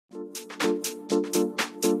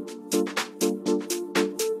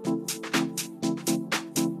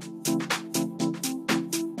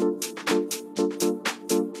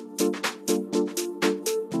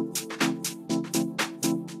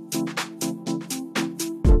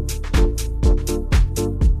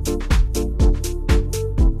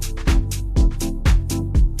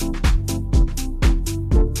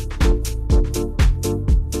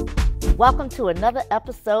Welcome to another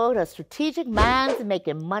episode of Strategic Minds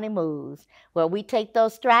Making Money Moves, where we take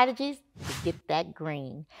those strategies to get that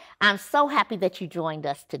green. I'm so happy that you joined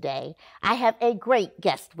us today. I have a great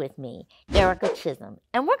guest with me, Erica Chisholm,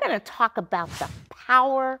 and we're going to talk about the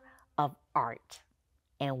power of art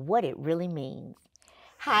and what it really means.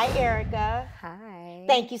 Hi, Erica. Hi.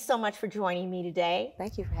 Thank you so much for joining me today.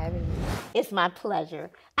 Thank you for having me. It's my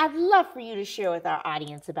pleasure. I'd love for you to share with our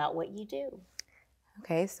audience about what you do.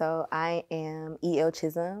 Okay, so I am E.L.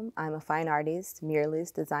 Chisholm. I'm a fine artist,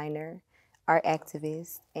 muralist, designer, art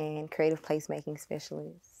activist, and creative placemaking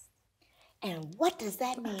specialist. And what does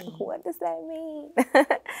that mean? What does that mean?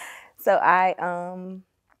 So I'm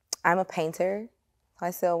a painter. I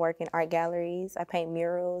sell work in art galleries. I paint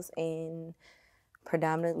murals in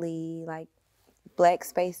predominantly like Black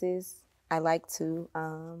spaces. I like to,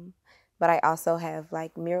 but I also have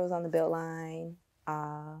like murals on the Beltline.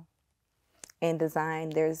 And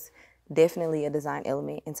design, there's definitely a design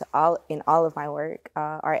element in all of my work.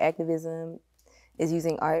 Art activism is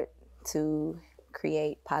using art to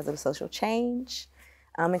create positive social change.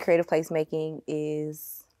 And creative placemaking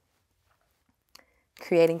is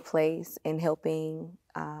creating place and helping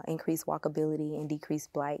increase walkability and decrease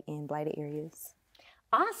blight in blighted areas.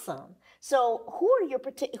 Awesome. So who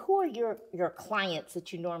are your clients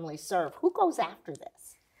that you normally serve? Who goes after this?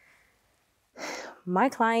 My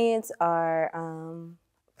clients are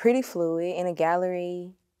pretty fluid. In a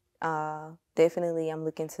gallery, definitely I'm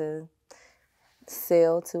looking to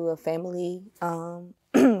sell to a family,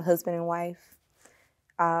 husband and wife.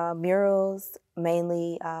 Murals,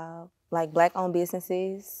 mainly like Black-owned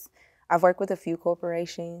businesses. I've worked with a few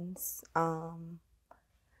corporations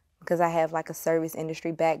because I have like a service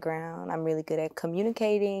industry background. I'm really good at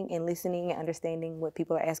communicating and listening and understanding what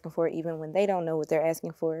people are asking for, even when they don't know what they're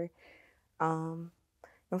asking for.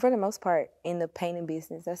 And for the most part, in the painting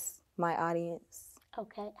business, that's my audience.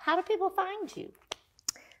 Okay. How do people find you?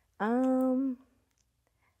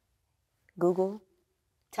 Google.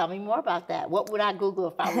 Tell me more about that. What would I Google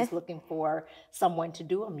if I was looking for someone to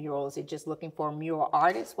do a mural? Is it just looking for a mural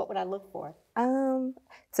artist? What would I look for?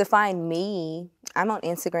 To find me, I'm on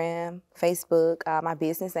Instagram, Facebook. My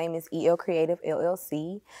business name is EL Creative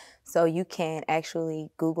LLC. So you can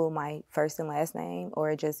actually Google my first and last name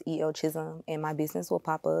or just EL Chisholm and my business will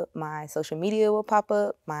pop up. My social media will pop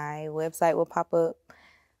up. My website will pop up.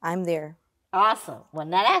 I'm there. Awesome. Well,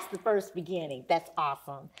 now that's the first beginning. That's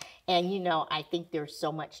awesome. And, you know, I think there's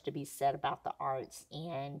so much to be said about the arts,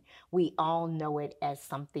 and we all know it as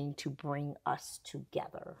something to bring us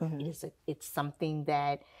together. Mm-hmm. It's something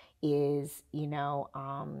that is, you know,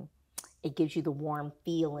 it gives you the warm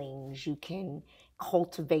feelings. You can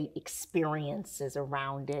cultivate experiences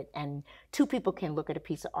around it. And two people can look at a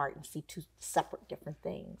piece of art and see two separate different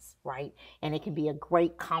things, right? And it can be a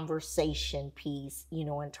great conversation piece, you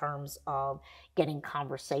know, in terms of getting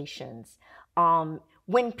conversations.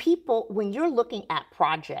 When you're looking at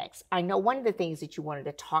projects, I know one of the things that you wanted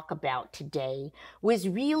to talk about today was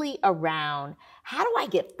really around, how do I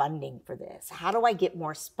get funding for this? How do I get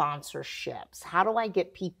more sponsorships? How do I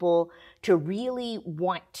get people to really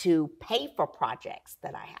want to pay for projects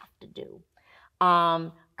that I have to do?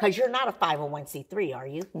 Because you're not a 501c3, are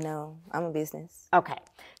you? No, I'm a business. Okay.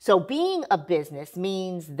 So being a business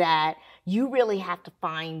means that you really have to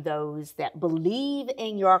find those that believe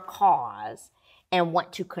in your cause and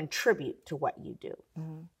want to contribute to what you do.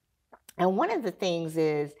 Mm-hmm. And one of the things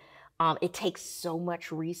is it takes so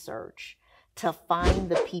much research to find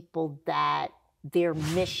the people that their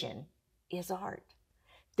mission is art.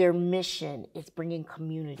 Their mission is bringing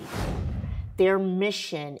community together. Their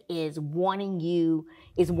mission is wanting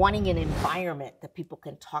an environment that people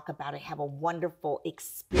can talk about and have a wonderful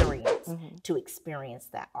experience to experience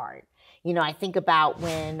that art. You know, I think about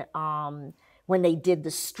when they did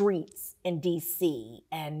the streets in DC,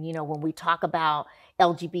 and you know, when we talk about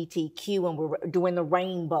LGBTQ and we're doing the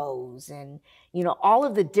rainbows and you know, all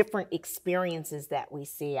of the different experiences that we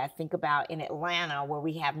see. I think about in Atlanta where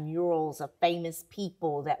we have murals of famous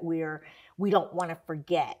people that we don't want to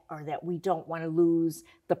forget, or that we don't want to lose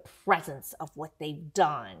the presence of what they've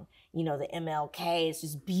done. You know, the MLK is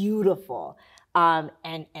just beautiful, and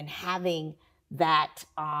having that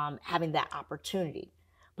opportunity.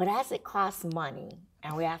 But as it costs money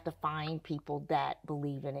and we have to find people that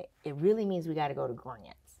believe in it, it really means we got to go to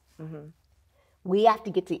grants. Mm-hmm. We have to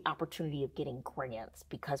get the opportunity of getting grants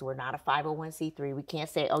because we're not a 501c3. We can't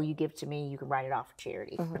say, oh, you give to me, you can write it off for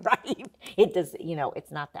charity, right? It does,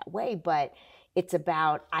 it's not that way, but it's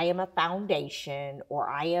about, I am a foundation, or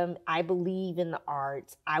I believe in the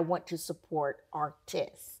arts. I want to support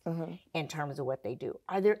artists in terms of what they do.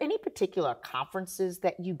 Are there any particular conferences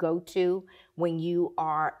that you go to when you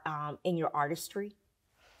are in your artistry?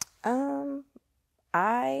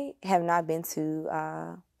 I have not been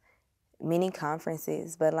to many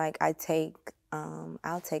conferences, but like I'll take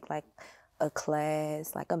like a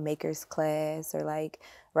class, like a maker's class, or like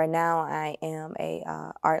right now I am a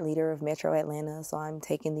art leader of Metro Atlanta, so I'm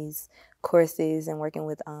taking these courses and working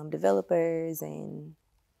with developers and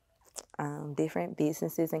different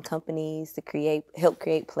businesses and companies to help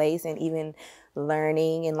create place, and even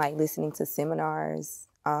learning and like listening to seminars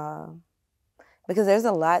because there's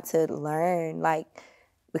a lot to learn, like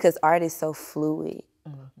because art is so fluid.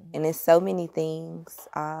 And there's so many things.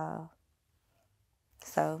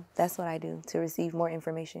 So that's what I do to receive more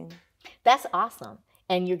information. That's awesome.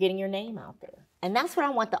 And you're getting your name out there. And that's what I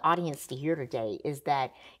want the audience to hear today, is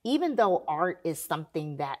that even though art is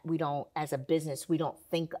something that we don't, as a business, we don't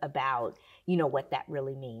think about, what that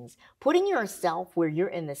really means. Putting yourself where you're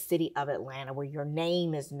in the city of Atlanta, where your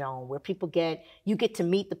name is known, where you get to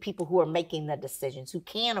meet the people who are making the decisions, who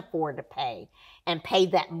can afford to pay and pay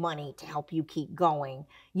that money to help you keep going.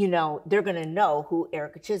 They're going to know who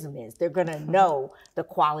Erica Chisholm is. They're going to know the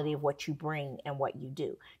quality of what you bring and what you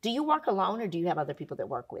do. Do you work alone, or do you have other people that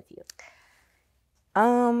work with you?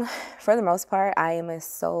 For the most part, I am a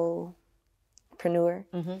solopreneur.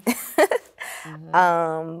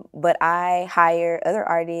 But I hire other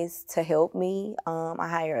artists to help me. I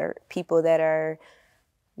hire people that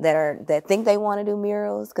think they want to do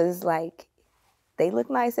murals, because it's like they look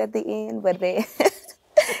nice at the end, but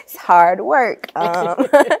it's hard work.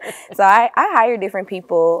 So I hire different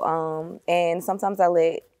people, and sometimes I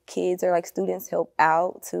let kids or like students help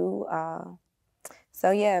out too.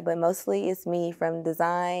 So yeah, but mostly it's me from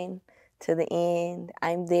design to the end.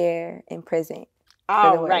 I'm there and present.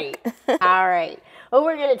 All right. All right. Well,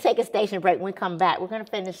 we're going to take a station break. When we come back, we're going to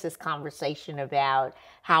finish this conversation about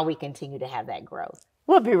how we continue to have that growth.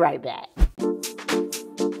 We'll be right back.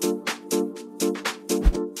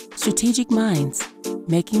 Strategic Minds,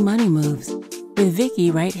 Making Money Moves with Vicki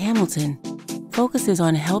Wright Hamilton focuses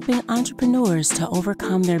on helping entrepreneurs to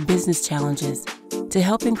overcome their business challenges to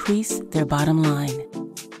help increase their bottom line.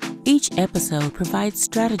 Each episode provides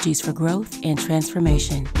strategies for growth and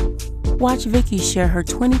transformation. Watch Vicki share her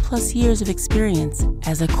 20-plus years of experience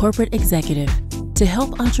as a corporate executive to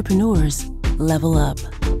help entrepreneurs level up.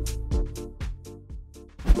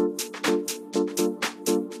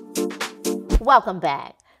 Welcome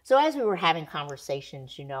back. So as we were having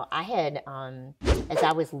conversations, I had, as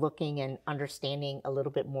I was looking and understanding a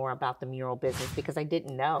little bit more about the mural business, because I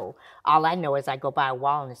didn't know. All I know is I go by a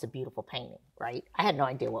wall and it's a beautiful painting, right? I had no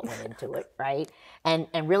idea what went into it, right? And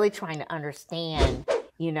really trying to understand,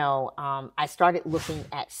 I started looking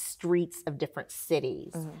at streets of different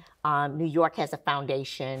cities. New York has a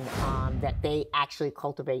foundation that they actually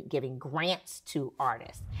cultivate giving grants to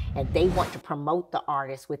artists, and they want to promote the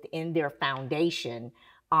artists within their foundation,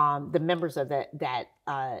 the members of that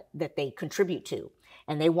they contribute to,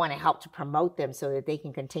 and they want to help to promote them so that they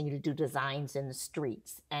can continue to do designs in the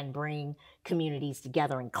streets and bring communities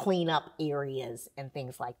together and clean up areas and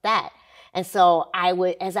things like that. And so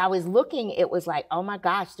as I was looking, it was like, oh my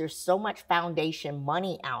gosh, there's so much foundation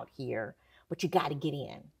money out here, but you got to get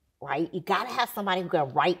in, right? You got to have somebody who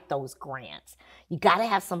can write those grants. You got to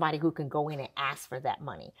have somebody who can go in and ask for that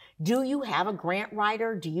money. Do you have a grant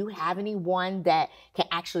writer? Do you have anyone that can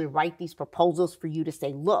actually write these proposals for you to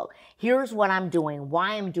say, look, here's what I'm doing,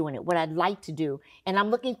 why I'm doing it, what I'd like to do, and I'm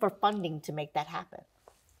looking for funding to make that happen?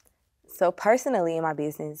 So personally in my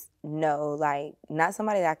business, no, like not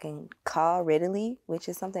somebody that I can call readily, which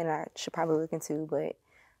is something I should probably look into, but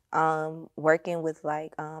working with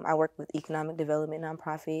I work with economic development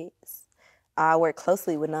nonprofits. I work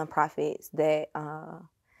closely with nonprofits that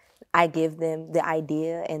I give them the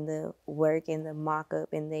idea and the work and the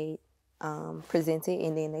mock-up, and they present it,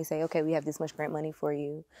 and then they say, okay, we have this much grant money for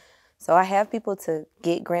you. So I have people to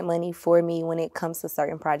get grant money for me when it comes to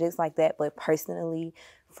certain projects like that, but personally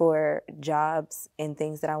for jobs and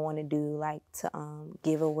things that I want to do, like to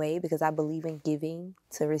give away, because I believe in giving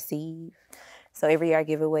to receive. So every year I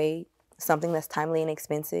give away something that's timely and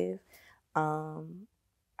expensive.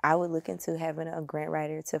 I would look into having a grant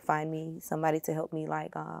writer to find me somebody to help me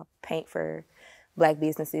paint for Black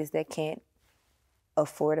businesses that can't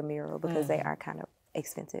afford a mural, because they are kind of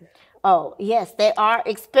expensive. Oh, yes, they are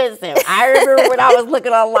expensive. I remember when I was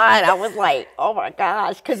looking online, I was like, oh my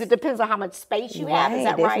gosh, because it depends on how much space you have. Is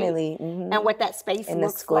that Definitely. right? And what that space And the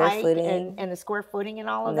looks square like footing. and the square footing and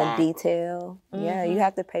all of And the that. detail. Yeah, you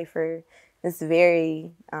have to pay for, it's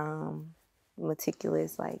very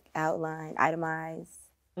meticulous, like outline, itemized.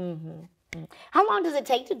 How long does it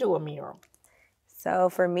take to do a mural? So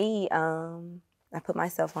for me, I put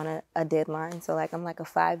myself on a deadline. So like I'm like a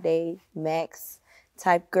 5-day max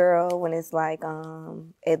type girl when it's like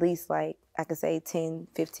at least like I could say 10,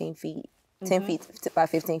 15 feet, 10 feet by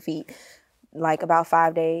 15 feet, like about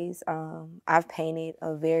 5 days. I've painted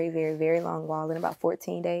a very, very, very long wall in about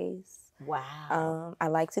 14 days. Wow. I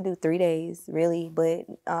like to do 3 days really, but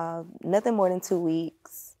nothing more than 2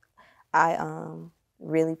 weeks. I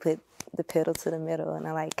really put the pedal to the metal, and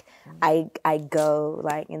I go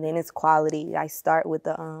like, and then it's quality. I start with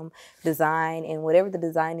the design, and whatever the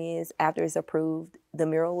design is, after it's approved, the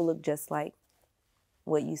mural will look just like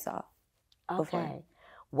what you saw before. Okay.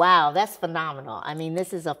 Wow, that's phenomenal. I mean,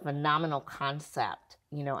 this is a phenomenal concept,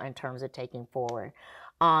 you know, in terms of taking forward.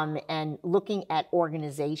 And looking at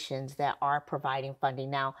organizations that are providing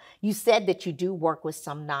funding. Now, you said that you do work with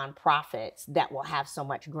some nonprofits that will have so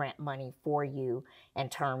much grant money for you in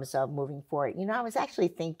terms of moving forward. You know, I was actually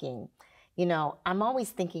thinking, you know, I'm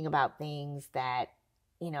always thinking about things that,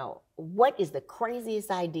 you know, what is the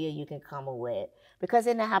craziest idea you can come up with? Because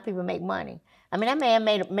isn't that how people make money? I mean, that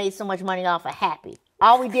man made so much money off of happy.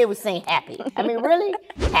 All we did was sing happy. I mean, really?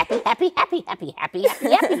 Happy, happy, happy, happy, happy,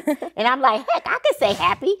 happy, happy. And I'm like, heck, I could say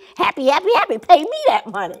happy, happy, happy, happy. Pay me that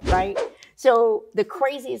money, right? So the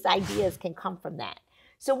craziest ideas can come from that.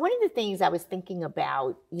 So one of the things I was thinking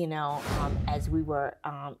about, you know, as we were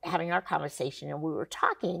having our conversation and we were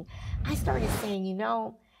talking, I started saying, you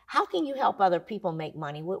know, how can you help other people make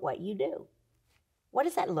money with what you do? What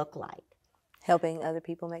does that look like? Helping other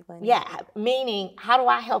people make money? Yeah, meaning how do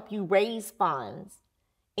I help you raise funds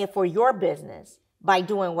for your business by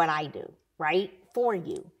doing what I do, right, for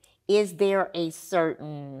you? Is there a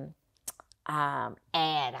certain ad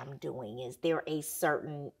I'm doing? Is there a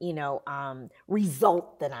certain, you know,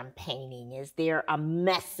 result that I'm painting? Is there a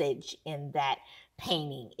message in that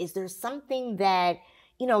painting? Is there something that,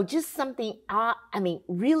 you know, just something, I mean,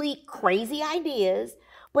 really crazy ideas,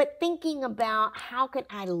 but thinking about how can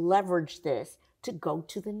I leverage this to go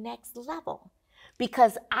to the next level?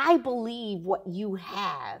 Because I believe what you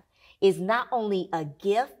have is not only a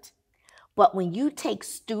gift, but when you take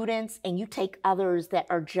students and you take others that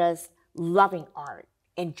are just loving art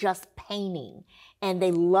and just painting, and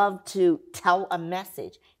they love to tell a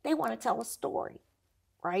message, they want to tell a story,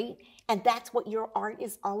 right? And that's what your art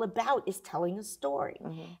is all about, is telling a story.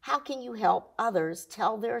 How can you help others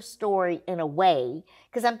tell their story in a way?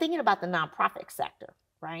 Because I'm thinking about the nonprofit sector,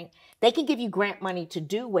 right? They can give you grant money to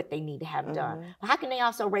do what they need to have done. But how can they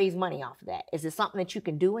also raise money off of that? Is it something that you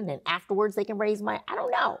can do and then afterwards they can raise money? I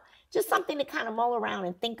don't know. Just something to kind of mull around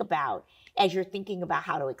and think about as you're thinking about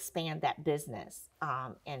how to expand that business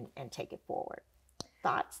and take it forward.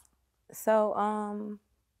 Thoughts? So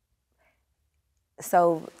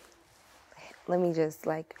let me just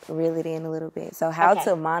like reel it in a little bit. So how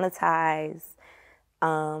to monetize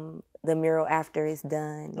the mural after it's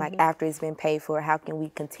done, like after it's been paid for? How can we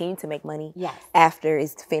continue to make money after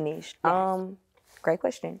it's finished? Great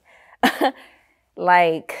question.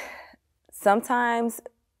 Like sometimes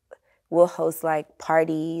we'll host like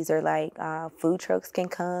parties, or like food trucks can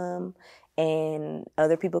come and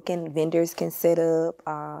other people vendors can set up.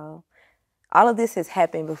 All of this has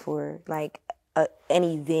happened before, like an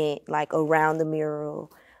event like around the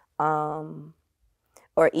mural,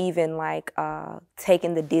 or even like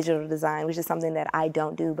taking the digital design, which is something that I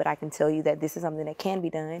don't do, but I can tell you that this is something that can be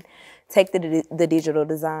done. Take the digital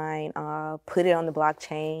design, put it on the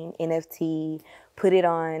blockchain, NFT, put it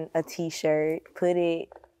on a t-shirt, put it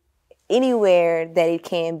anywhere that it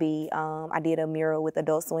can be. I did a mural with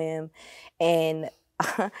Adult Swim, and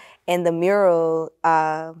and the mural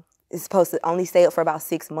is supposed to only stay up for about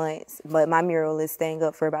 6 months, but my mural is staying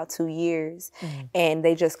up for about 2 years. And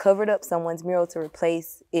they just covered up someone's mural to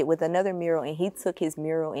replace it with another mural, and he took his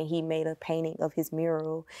mural and he made a painting of his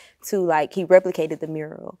mural to, like, he replicated the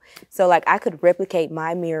mural. So like I could replicate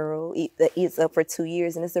my mural, it's up for 2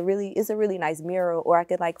 years, and it's a really nice mural. Or I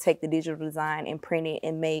could like take the digital design and print it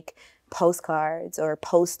and make postcards or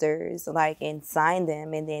posters, like, and sign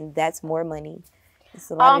them, and then that's more money.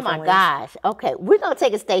 Oh my gosh. Okay, we're going to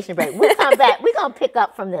take a station break. We'll come back. We're going to pick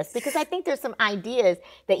up from this, because I think there's some ideas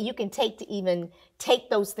that you can take to even take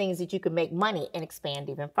those things that you can make money and expand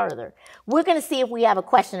even further. We're going to see if we have a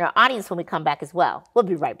question in our audience when we come back as well. We'll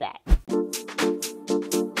be right back.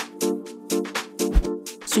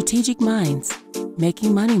 Strategic Minds,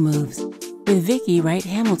 Making Money Moves with Vicki Wright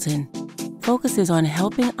Hamilton focuses on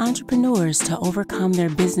helping entrepreneurs to overcome their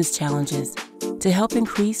business challenges to help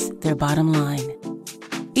increase their bottom line.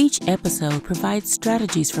 Each episode provides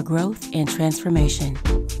strategies for growth and transformation.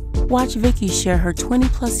 Watch Vicki share her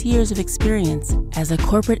 20-plus years of experience as a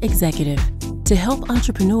corporate executive to help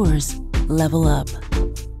entrepreneurs level up.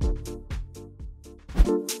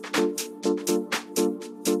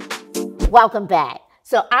 Welcome back.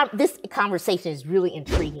 So this conversation is really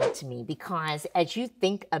intriguing to me because as you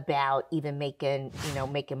think about even making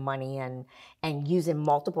money and using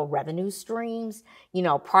multiple revenue streams,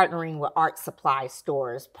 partnering with art supply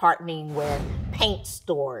stores, partnering with paint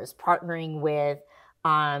stores, partnering with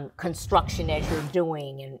construction as you're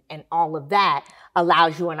doing and all of that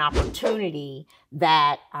allows you an opportunity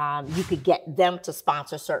that you could get them to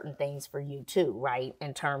sponsor certain things for you too, right?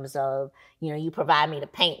 In terms of, you provide me the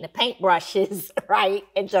paint and the paintbrushes, right?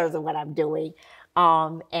 In terms of what I'm doing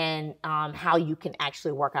and how you can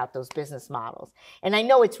actually work out those business models. And I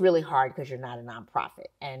know it's really hard because you're not a nonprofit.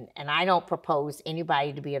 And I don't propose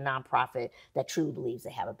anybody to be a nonprofit that truly believes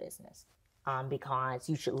they have a business. Because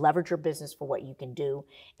you should leverage your business for what you can do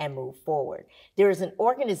and move forward. There is an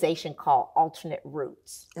organization called Alternate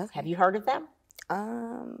Roots. Okay. Have you heard of them?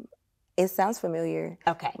 It sounds familiar.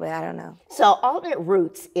 Okay. But I don't know. So Alternate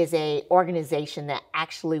Roots is an organization that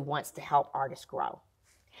actually wants to help artists grow.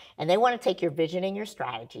 And they want to take your vision and your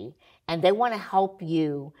strategy, and they want to help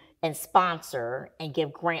you and sponsor and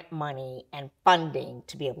give grant money and funding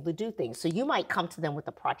to be able to do things. So you might come to them with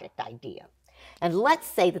a project idea. And let's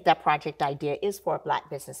say that project idea is for a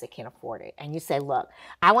Black business that can't afford it. And you say, look,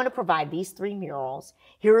 I want to provide these 3 murals.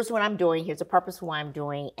 Here's what I'm doing. Here's the purpose of what I'm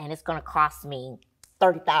doing. And it's going to cost me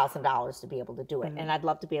 $30,000 to be able to do it. Mm-hmm. And I'd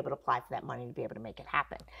love to be able to apply for that money to be able to make it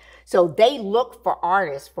happen. So they look for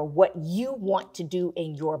artists for what you want to do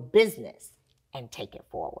in your business and take it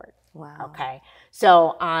forward. Wow. Okay.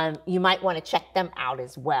 So you might want to check them out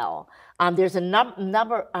as well. There's a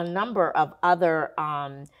number of other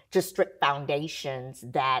just strict foundations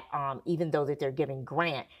that even though that they're giving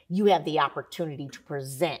grant, you have the opportunity to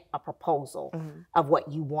present a proposal of what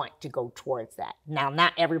you want to go towards that. Now,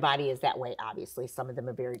 not everybody is that way, obviously. Some of them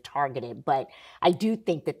are very targeted, but I do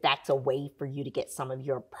think that that's a way for you to get some of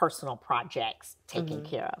your personal projects taken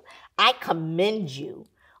care of. I commend you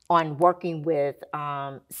on working with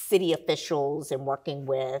city officials and working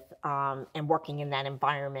in that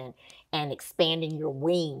environment and expanding your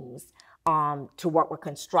wings to work with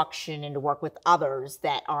construction and to work with others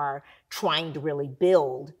that are trying to really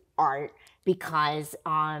build art because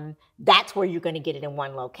that's where you're going to get it in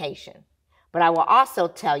one location. But I will also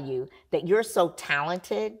tell you that you're so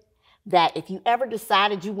talented that if you ever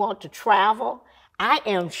decided you want to travel, I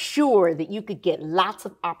am sure that you could get lots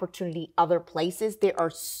of opportunity other places. There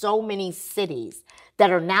are so many cities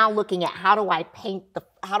that are now looking at how do I paint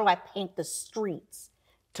the streets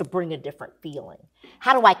to bring a different feeling?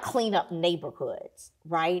 How do I clean up neighborhoods,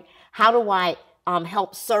 right? How do I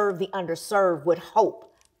help serve the underserved with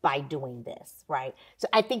hope by doing this, right? So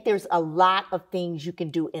I think there's a lot of things you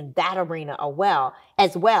can do in that arena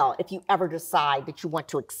as well if you ever decide that you want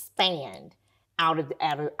to expand out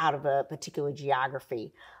of a particular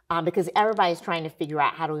geography, because everybody's trying to figure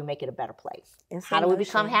out how do we make it a better place? How do we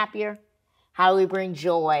become happier? How do we bring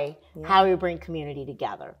joy? Yeah. How do we bring community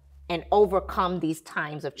together and overcome these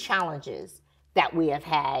times of challenges that we have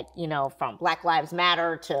had, from Black Lives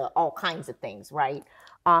Matter to all kinds of things, right?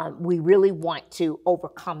 We really want to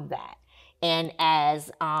overcome that. And as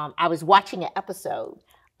I was watching an episode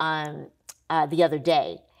the other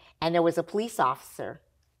day, and there was a police officer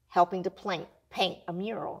helping to paint a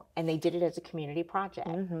mural, and they did it as a community project.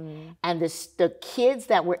 And the kids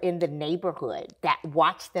that were in the neighborhood that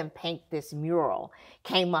watched them paint this mural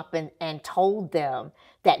came up and told them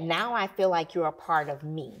that now I feel like you're a part of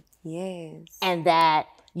me. Yes. And that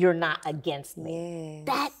you're not against me.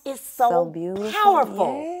 Yes. That is so beautiful.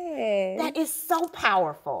 Powerful. Yes. That is so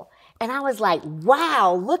powerful. And I was like,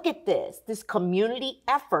 wow, look at this community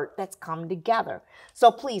effort that's come together.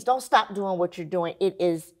 So please don't stop doing what you're doing. It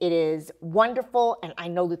is wonderful. And I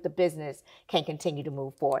know that the business can continue to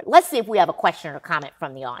move forward. Let's see if we have a question or comment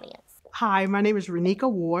from the audience. Hi, my name is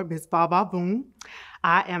Renika Ward, Ms. Baba Boom.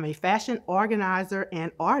 I am a fashion organizer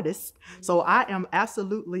and artist. So I am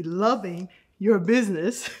absolutely loving your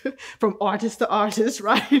business from artist to artist,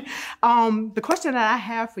 right? The question that I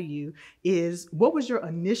have for you is, what was your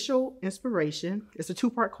initial inspiration? It's a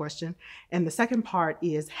 2-part question. And the second part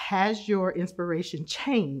is, has your inspiration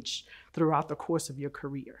changed throughout the course of your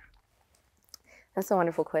career? That's a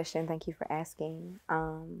wonderful question. Thank you for asking.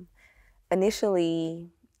 Initially,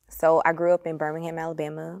 So I grew up in Birmingham,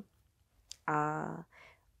 Alabama,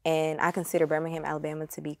 and I consider Birmingham, Alabama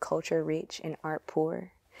to be culture rich and art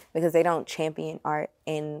poor because they don't champion art.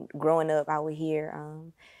 And growing up, I would hear,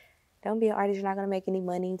 don't be an artist, you're not going to make any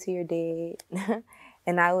money till you're dead.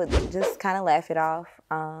 And I would just kind of laugh it off.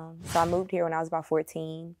 So I moved here when I was about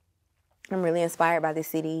 14. I'm really inspired by this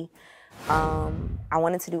city. I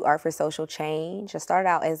wanted to do art for social change. I started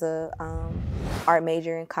out as a art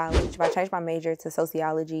major in college, but I changed my major to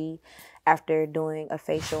sociology after doing a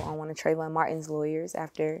facial on one of Trayvon Martin's lawyers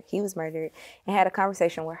after he was murdered, and had a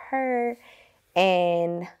conversation with her,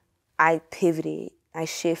 and I pivoted, I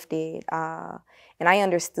shifted, and I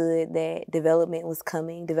understood that development was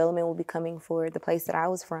coming. Development will be coming for the place that I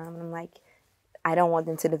was from, and I'm like, I don't want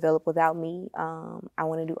them to develop without me. I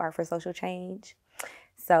want to do art for social change.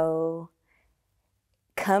 So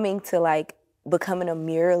coming to like becoming a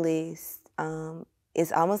muralist,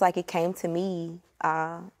 it's almost like it came to me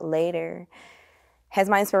later. Has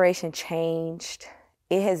my inspiration changed?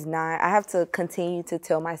 It has not. I have to continue to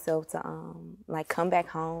tell myself to like come back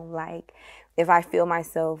home. Like if I feel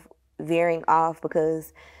myself veering off,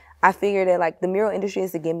 because I figure that like the mural industry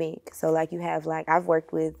is a gimmick. So like you have like, I've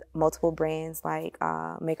worked with multiple brands like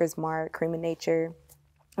Maker's Mark, Cream of Nature.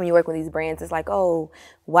 When you work with these brands, it's like, oh,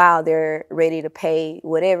 wow, they're ready to pay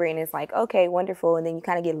whatever. And it's like, okay, wonderful. And then you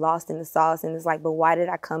kind of get lost in the sauce. And it's like, but why did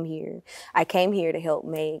I come here? I came here to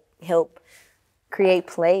help create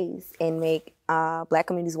plays and make Black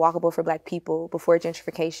communities walkable for Black people before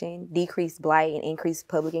gentrification, decrease blight and increase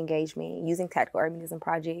public engagement, using tactical urbanism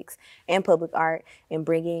projects and public art, and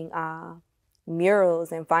bringing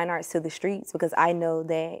murals and fine arts to the streets, because I know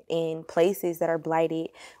that in places that are blighted,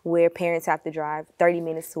 where parents have to drive 30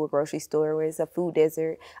 minutes to a grocery store, where it's a food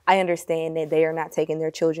desert, I understand that they are not taking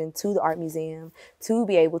their children to the art museum to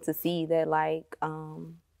be able to see that, like,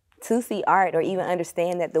 to see art, or even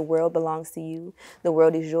understand that the world belongs to you. The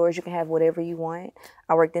world is yours. You can have whatever you want.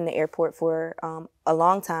 I worked in the airport for a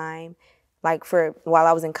long time, like while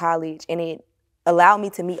I was in college, and it allowed me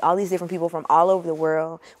to meet all these different people from all over the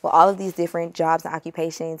world with all of these different jobs and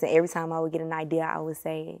occupations. And every time I would get an idea, I would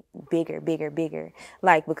say bigger, bigger, bigger.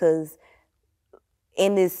 Like, because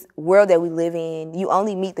in this world that we live in, you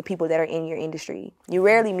only meet the people that are in your industry. You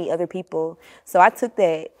rarely meet other people. So I took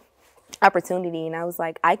that opportunity and I was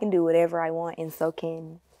like, I can do whatever I want, and so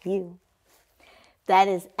can you. That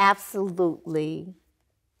is absolutely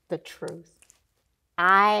the truth.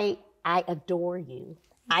 I adore you.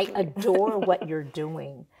 I adore what you're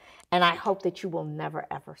doing, and I hope that you will never,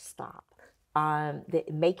 ever stop.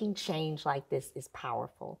 Making change like this is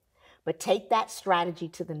powerful, but take that strategy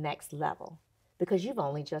to the next level, because you've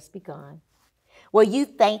only just begun. Will you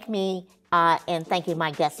thank me and thank you,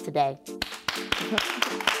 my guest today?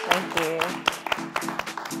 Thank you.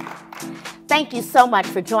 Thank you so much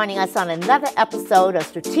for joining us on another episode of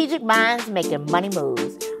Strategic Minds Making Money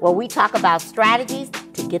Moves, where we talk about strategies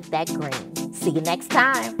to get that green. See you next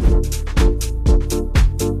time.